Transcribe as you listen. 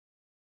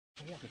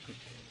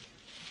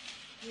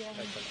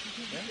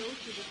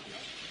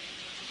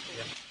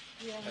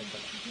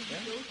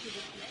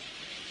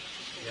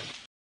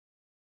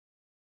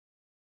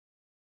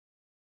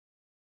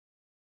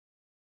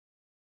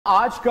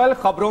आजकल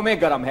खबरों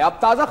में गर्म है। अब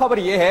ताजा खबर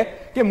यह है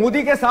कि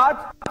मोदी के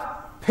साथ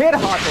फिर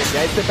हाथ हो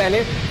गया। इससे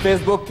पहले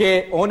फेसबुक के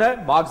ओनर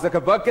मार्क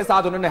जकरबर्ग के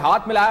साथ उन्होंने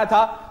हाथ मिलाया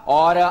था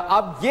और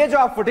अब ये जो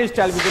आप फुटेज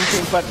टेलीविजन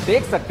स्क्रीन पर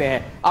देख सकते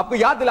हैं, आपको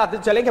याद दिलाते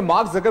चलें कि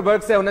मार्क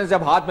जकरबर्ग से उन्होंने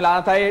जब हाथ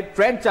मिलाना था, ये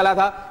ट्रेंड चला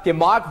था कि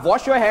मार्क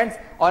वॉश योर हैंड्स।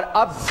 और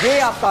अब ये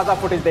आप ताजा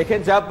फुटेज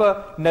देखें,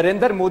 जब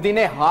नरेंद्र मोदी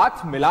ने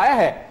हाथ मिलाया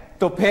है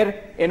तो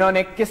फिर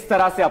इन्होंने किस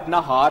तरह से अपना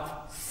हाथ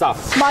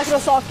साफ।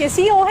 माइक्रोसॉफ्ट के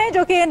सीईओ हैं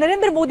जो कि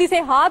नरेंद्र मोदी से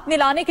हाथ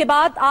मिलाने के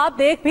बाद आप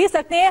देख भी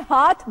सकते हैं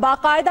हाथ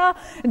बाकायदा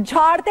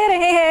झाड़ते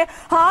रहे हैं,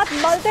 हाथ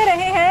मलते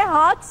रहे हैं,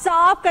 हाथ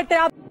साफ करते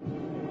रहे।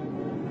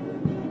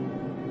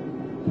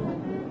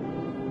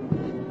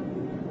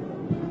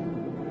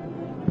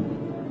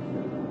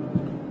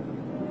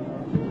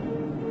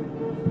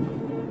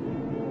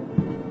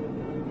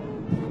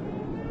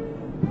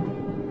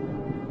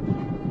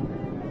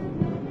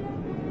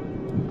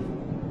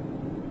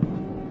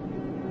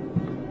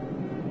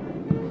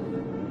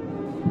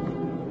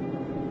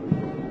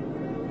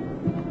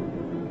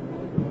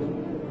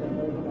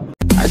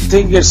 I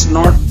think it's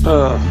not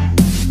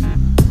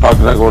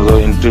talking about the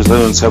in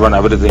 2007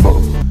 everything.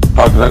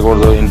 Talking about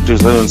the in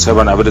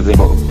 2007 everything.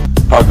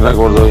 Talking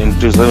about the in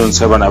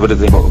 2007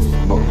 everything.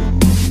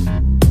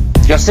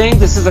 You're saying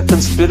this is a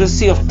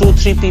conspiracy of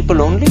 2-3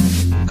 people only?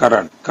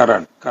 Current. I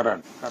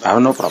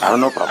have no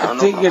problem. I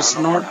think it's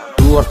not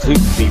 2 or 3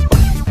 people.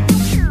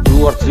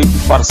 2 or 3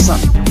 person.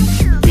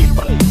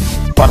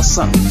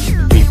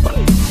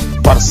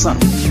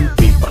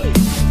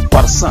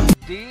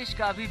 देश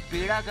का भी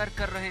बेड़ा गर्क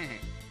कर रहे हैं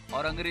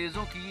और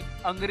अंग्रेजों की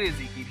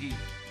अंग्रेजी की भी।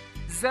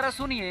 जरा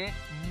सुनिए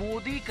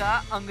मोदी का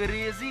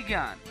अंग्रेजी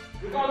ज्ञान।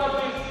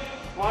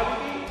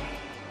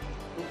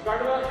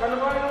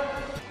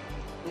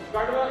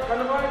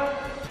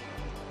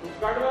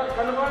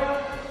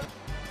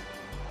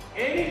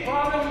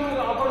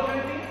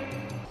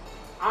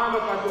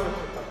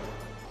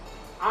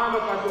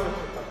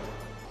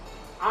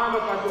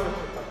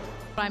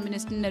 Prime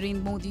Minister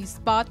Narendra Modi's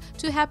part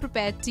to have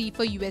prepared tea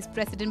for US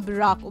President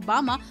Barack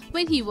Obama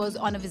when he was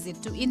on a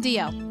visit to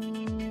India.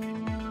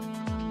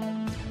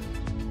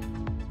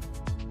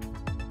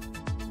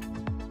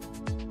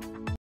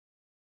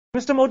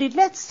 Mr. Modi,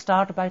 let's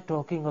start by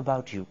talking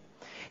about you.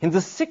 In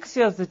the 6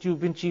 years that you've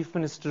been Chief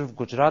Minister of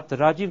Gujarat, the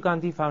Rajiv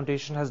Gandhi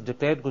Foundation has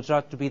declared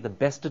Gujarat to be the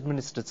best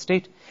administered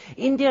state.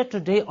 India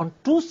today, on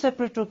 2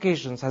 separate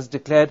occasions, has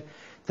declared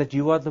that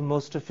you are the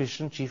most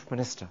efficient Chief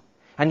Minister.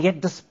 And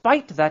yet,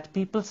 despite that,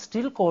 people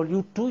still call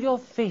you to your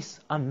face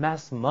a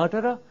mass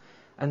murderer,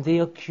 and they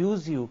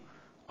accuse you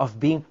of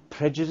being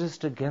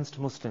prejudiced against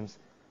Muslims.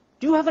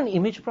 Do you have an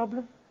image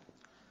problem?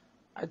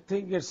 I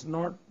think it's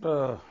not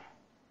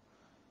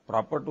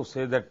proper to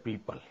say that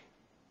people.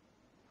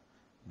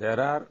 There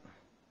are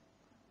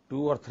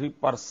 2 or 3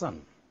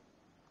 person,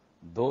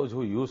 those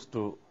who used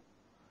to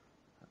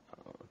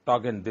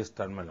talk in this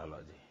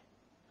terminology.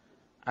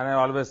 And I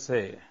always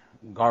say,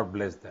 God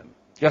bless them.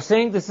 You're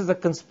saying this is a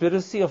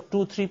conspiracy of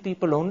 2-3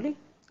 people only?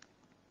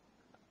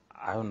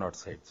 I have not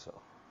said so.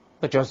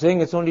 But you're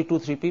saying it's only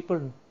 2-3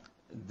 people.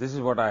 This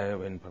is what I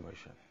have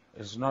information.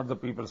 It's not the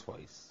people's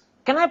voice.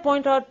 Can I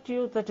point out to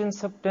you that in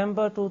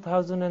September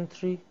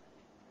 2003,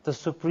 the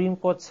Supreme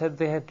Court said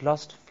they had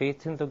lost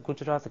faith in the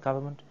Gujarat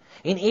government?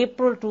 In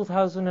April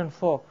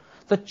 2004,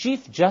 the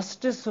Chief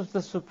Justice of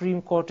the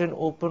Supreme Court in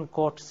open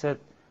court said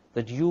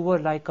that you were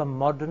like a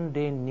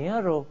modern-day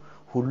Nero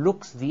who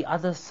looks the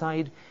other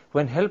side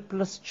when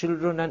helpless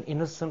children and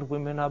innocent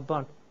women are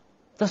burnt.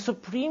 The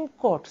Supreme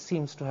Court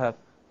seems to have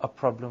a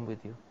problem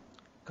with you.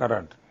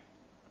 Current,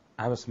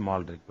 I have a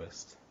small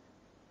request.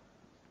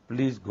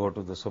 Please go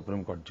to the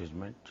Supreme Court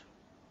judgment.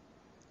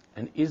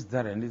 And is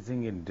there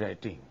anything in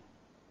writing?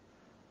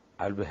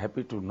 I'll be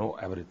happy to know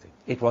everything.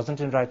 It wasn't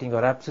in writing.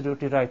 You're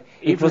absolutely right.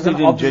 If it was it an is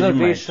in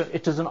observation. judgment,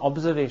 it is an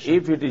observation.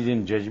 If it is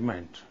in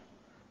judgment,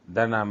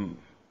 then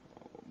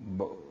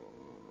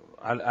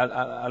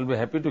I'll be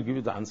happy to give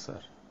you the answer.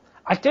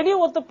 I'll tell you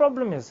what the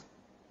problem is.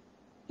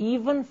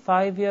 Even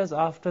 5 years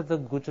after the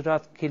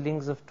Gujarat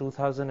killings of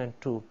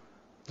 2002,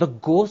 the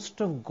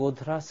ghost of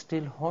Godhra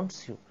still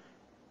haunts you.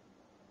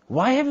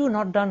 Why have you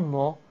not done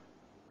more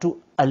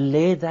to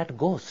allay that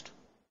ghost?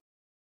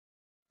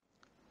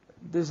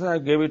 This I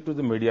gave it to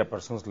the media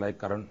persons like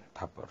Karan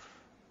Thapar.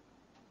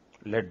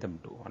 Let them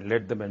do and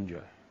let them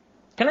enjoy.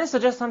 Can I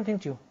suggest something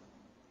to you?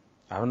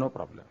 I have no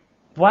problem.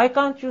 Why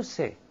can't you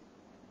say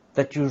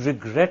that you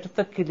regret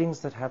the killings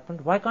that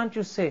happened? Why can't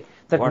you say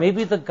that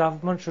maybe the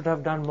government should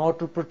have done more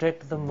to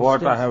protect the Muslims?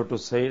 What I have to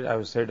say, I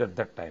have said at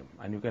that time,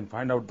 and you can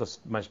find out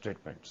my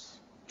statements.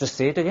 Just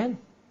say it again.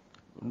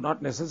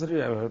 Not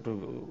necessarily. I have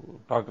to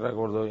talk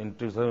about the in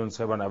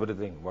 2007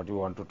 everything. What you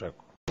want to talk?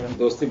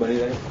 दोस्ती बनी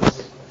रहे.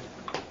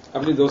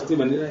 अपनी दोस्ती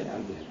बनी रहे.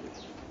 I'll be happy.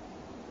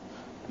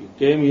 You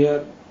came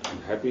here.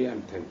 I'm happy.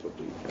 I'm thankful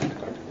to you.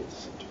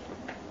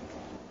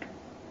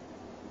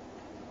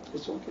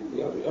 It's okay.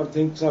 Your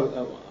things are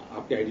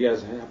आपके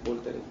ideas हैं, आप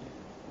बोलते रहिए,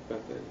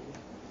 करते रहिए.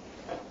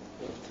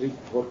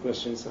 3-4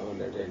 questions I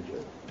will attend to.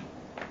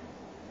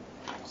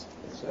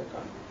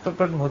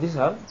 But Modi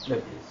साहब,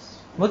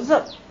 मोदी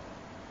साहब,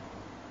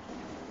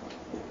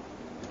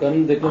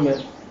 कल देखो मैं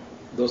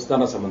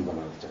दोस्ताना संबंध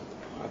बनाना चाहता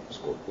हूँ, आप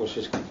उसको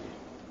कोशिश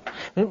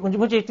कीजिए.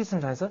 मुझे एक चीज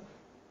समझाएं sir.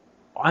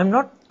 I'm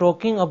not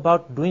talking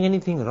about doing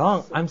anything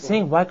wrong. I'm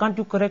saying why can't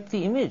you correct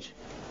the image?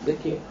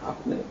 देखिए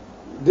आपने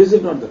this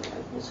is not the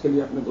time. उसके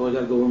लिए आपने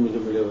 2002 में मुझे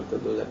मिले होते,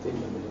 2003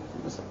 में मिले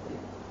होते, मैं सब करूँ.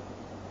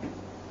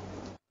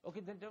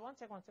 Okay, then one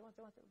second.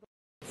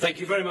 Thank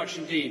you very much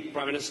indeed,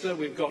 Prime Minister.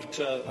 We've got.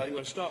 I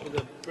want to start with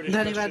the British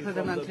धन्यवाद question from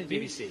the प्रधानमंत्री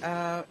BBC.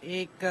 जी.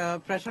 एक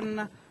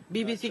प्रश्न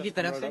BBC की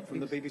तरफ से. From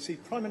the BBC,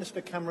 Prime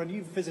Minister Cameron,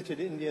 you've visited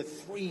India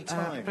 3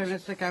 times. Prime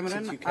Minister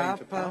Cameron, since you came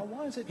to power.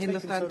 Why has it taken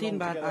so long to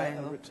get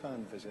a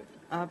return visit?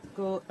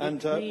 आपको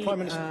And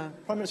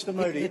Prime Minister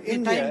Modi,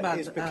 India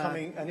is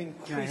becoming an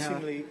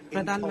increasingly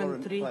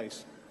intolerant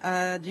place.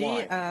 Ji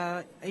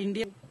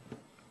India.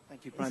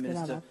 Thank you, Prime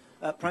Minister.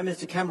 Prime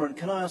Minister Cameron,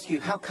 can I ask you,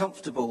 how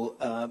comfortable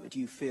do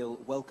you feel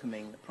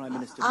welcoming Prime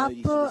Minister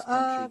Modi to this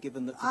country,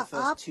 given that for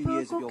the first 2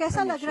 years of your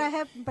कैसा लग रहा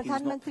है premiership,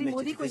 प्रधानमंत्री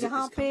मोदी को visit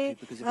यहाँ this पे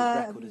country because of his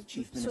record as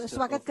Chief Minister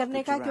स्वागत of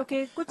करने का, Gujarat? क्योंकि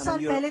कुछ And साल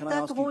on Europe, पहले can I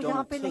तक ask वो you, यहाँ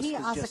Donald पे Tusk नहीं आ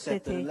has just सकते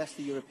said that थे. unless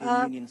the European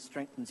Union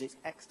strengthens its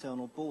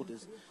external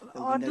borders, there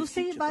will और be no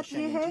दूसरी future for बात ये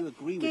Schengen. है Do you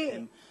agree with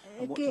him?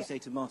 And what do you say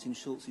to Martin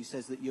Schulz, who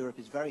says that Europe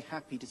is very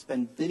happy to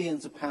spend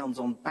billions of pounds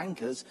on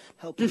bankers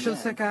helping them?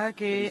 Schulz ने कहा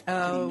कि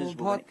वो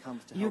बहुत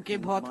UK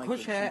बहुत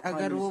खुश है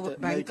अगर वो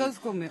बैंकर्स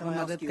को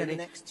मदद करे,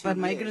 पर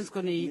माइग्रेंट्स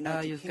को नहीं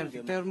यूज कर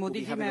सकते. और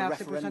मोदी जी, मैं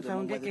आपसे पूछना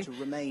चाहूंगी कि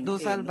 2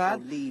 साल बाद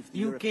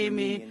यूके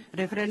में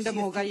रेफरेंडम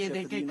होगा ये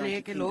देखने के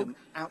लिए कि लोग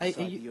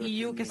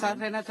EU के साथ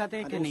रहना चाहते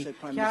हैं कि नहीं.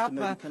 क्या आप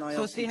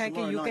सोचते हैं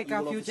कि यूके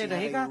का फ्यूचर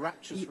रहेगा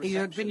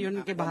यूरोपियन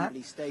यूनियन के बाहर?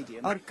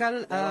 और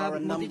कल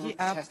मोदी जी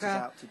आपका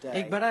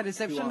एक बड़ा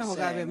रिसेप्शन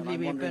होगा वेम्बली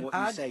में, पर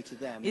आज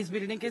इस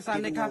बिल्डिंग के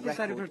सामने काफी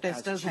सारे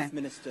प्रोटेस्टर्स हैं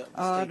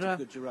और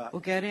वो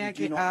कह रहे हैं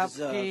कि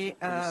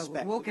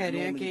आपके वो कह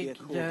रहे हैं कि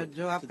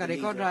जो आपका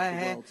रिकॉर्ड रहा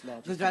है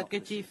गुजरात के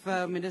chief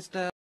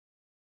minister.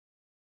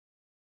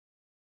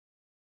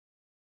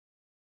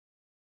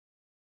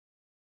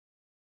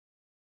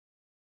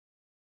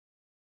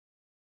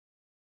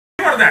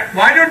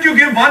 Why don't you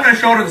give one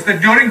assurance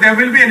that during there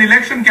will be an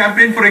election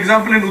campaign, for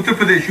example in Uttar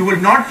Pradesh, you will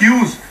not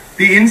use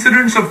the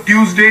incidents of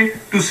Tuesday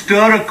to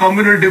stir a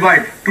communal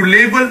divide, to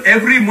label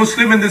every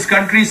Muslim in this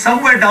country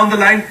somewhere down the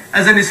line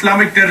as an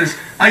Islamic terrorist.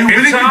 Are you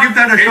willing to give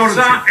that assurance?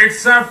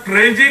 It's a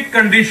tragic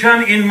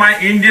condition in my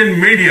Indian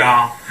media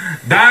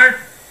that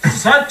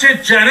such a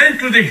challenge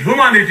to the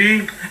humanity,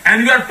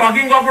 and we are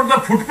talking about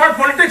the footpath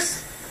politics.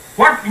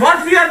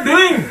 What we are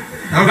doing?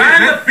 Okay,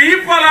 when the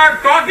people are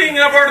talking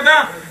about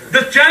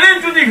the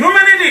challenge to the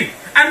humanity,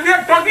 and we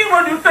are talking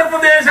about Uttar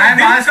Pradesh and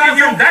this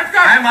caste and that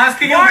caste. I am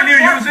asking you, will you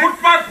use it? What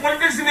footpath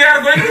politics we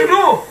are going to do?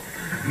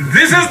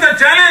 This is the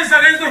challenge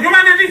against the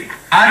humanity.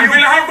 And we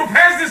will have to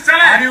face this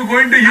challenge. Are you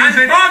going to use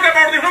and it? talk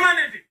about the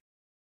humanity.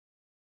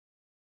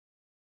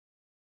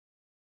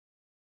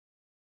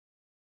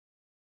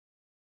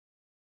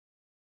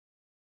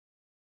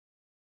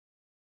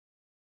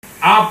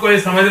 आपको ये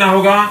समझना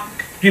होगा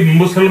कि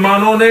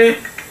मुसलमानों ने,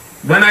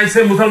 when I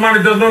say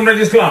मुसलमान, it does not mean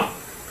Islam.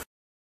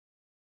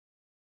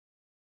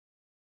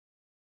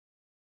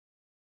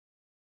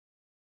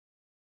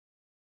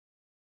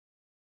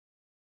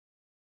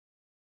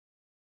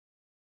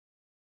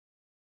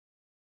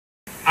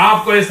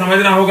 आपको ये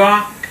समझना होगा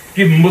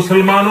कि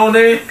मुसलमानों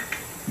ने,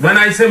 when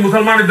I say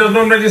मुसलमान, it does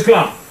not mean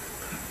Islam,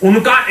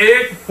 उनका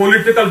एक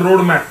पॉलिटिकल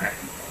रोड मैप है.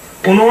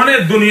 उन्होंने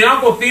दुनिया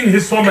को 3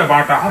 हिस्सों में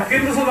बांटा है.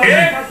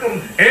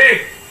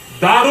 एक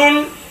दारुल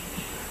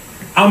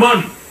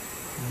अमन,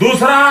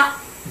 दूसरा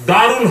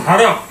दारुल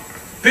हरब,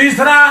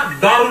 तीसरा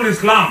दारुल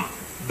इस्लाम.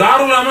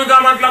 दारुल अमन का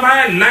मतलब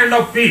है लैंड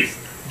ऑफ पीस,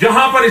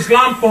 जहां पर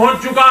इस्लाम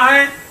पहुंच चुका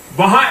है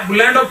वहां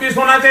लैंड ऑफ पीस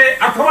होना चाहिए,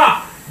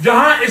 अथवा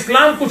जहां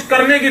इस्लाम कुछ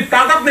करने की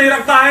ताकत नहीं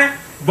रखता है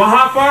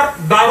वहां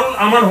पर दारुल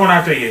अमन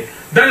होना चाहिए.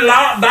 Then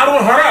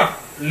Darul हरब,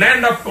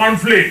 land of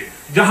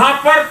conflict, जहां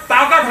पर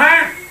ताकत है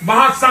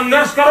वहां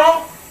संघर्ष करो,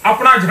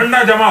 अपना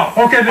झंडा जमाओ.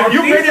 Okay, और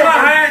तीसरा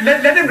है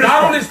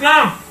दारुल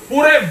इस्लाम,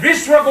 पूरे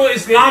विश्व को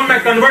इस्लाम में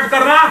कन्वर्ट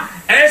करना.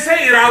 ऐसे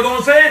इरादों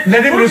से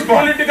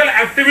political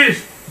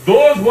activist,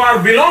 those who are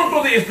belong to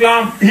the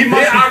Islam,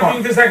 they are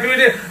doing this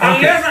activity.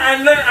 Unless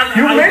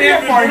we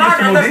do not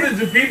understand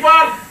the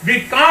people,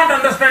 we can't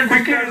understand.